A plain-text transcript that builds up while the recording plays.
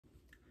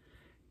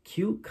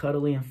Cute,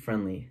 cuddly, and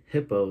friendly,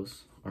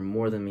 hippos are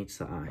more than meets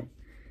the eye.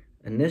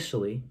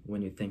 Initially,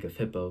 when you think of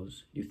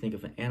hippos, you think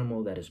of an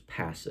animal that is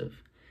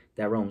passive,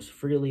 that roams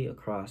freely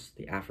across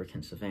the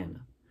African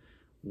savanna,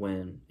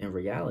 when in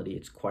reality,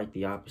 it's quite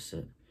the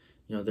opposite.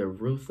 They're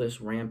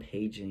ruthless,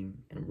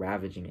 rampaging, and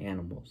ravaging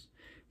animals.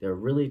 They're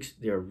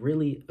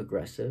really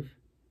aggressive,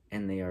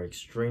 and they are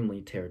extremely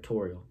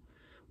territorial.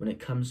 When it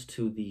comes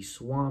to the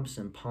swamps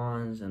and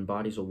ponds and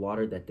bodies of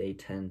water that they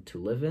tend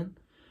to live in,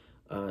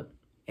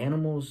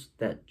 animals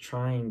that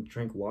try and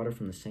drink water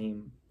from the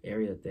same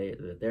area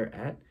that they're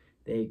at,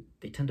 they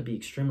tend to be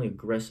extremely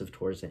aggressive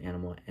towards the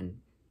animal, and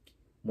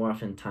more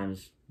often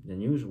times than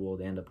usual,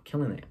 they end up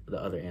killing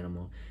the other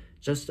animal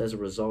just as a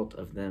result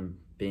of them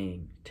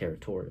being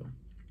territorial.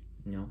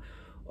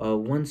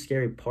 One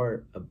scary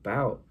part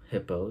about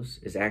hippos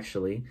is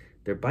actually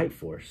their bite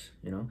force.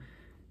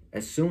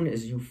 As soon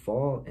as you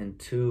fall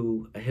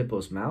into a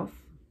hippo's mouth,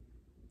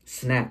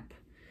 snap,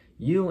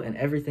 you and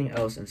everything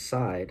else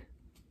inside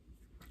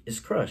is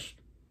crushed.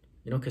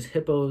 Because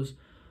hippos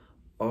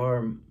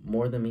are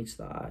more than meets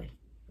the eye.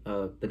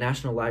 The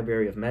National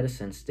Library of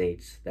Medicine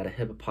states that a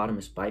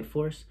hippopotamus bite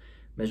force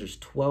measures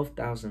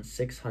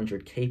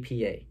 12,600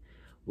 kPa,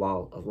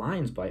 while a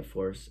lion's bite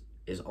force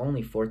is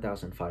only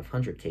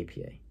 4,500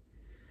 kPa.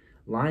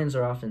 Lions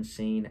are often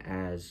seen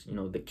as,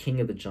 the king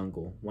of the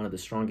jungle, one of the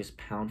strongest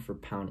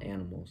pound-for-pound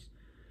animals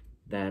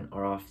that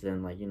are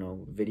often,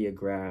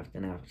 videographed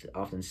and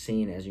often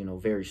seen as,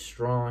 very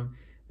strong,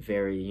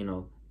 very,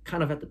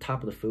 kind of at the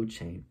top of the food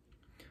chain.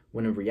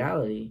 When in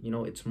reality,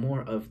 it's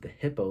more of the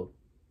hippo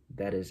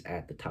that is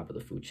at the top of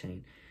the food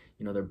chain.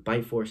 Their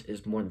bite force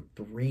is more than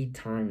 3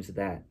 times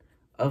that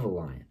of a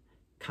lion,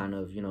 kind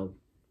of,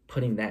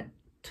 putting that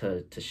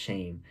to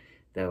shame,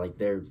 that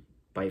their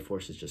bite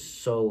force is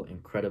just so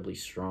incredibly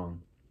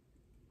strong.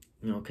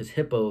 Because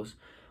hippos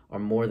are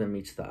more than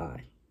meets the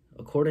eye.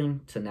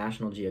 According to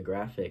National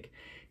Geographic,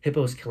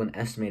 hippos kill an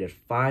estimated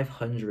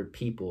 500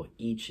 people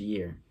each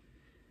year.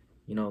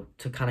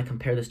 To kind of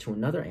compare this to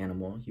another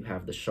animal, you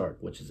have the shark,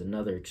 which is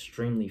another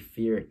extremely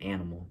feared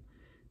animal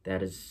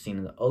that is seen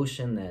in the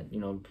ocean, that,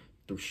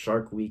 through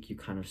Shark Week, you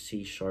kind of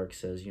see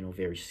sharks as,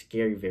 very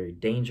scary, very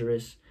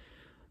dangerous.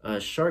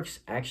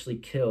 Sharks actually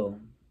kill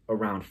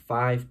around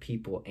 5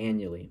 people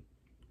annually.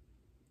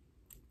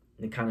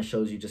 And it kind of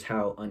shows you just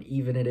how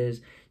uneven it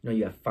is.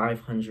 You have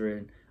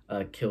 500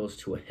 kills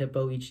to a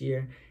hippo each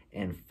year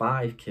and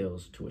 5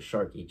 kills to a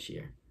shark each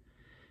year.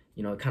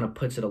 It kind of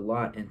puts it a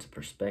lot into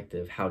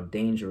perspective how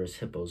dangerous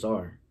hippos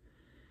are.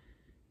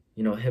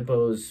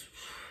 Hippos,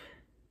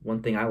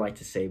 one thing I like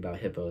to say about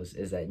hippos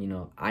is that,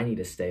 I need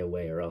to stay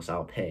away or else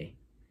I'll pay.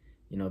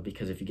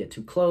 Because if you get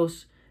too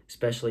close,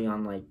 especially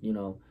on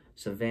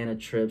savanna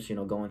trips,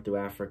 going through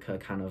Africa,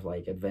 kind of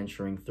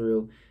adventuring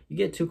through, you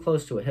get too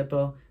close to a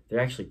hippo, they're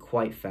actually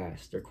quite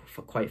fast. They're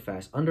quite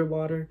fast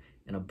underwater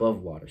and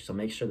above water. So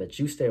make sure that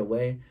you stay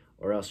away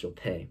or else you'll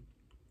pay.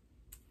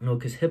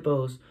 Because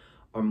hippos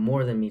are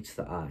more than meets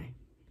the eye.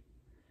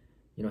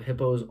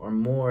 Hippos are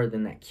more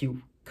than that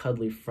cute,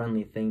 cuddly,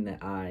 friendly thing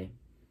that I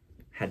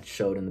had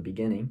showed in the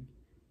beginning.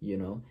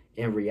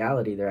 In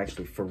reality, they're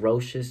actually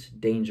ferocious,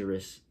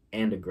 dangerous,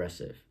 and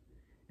aggressive.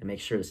 And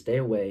make sure to stay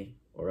away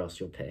or else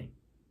you'll pay.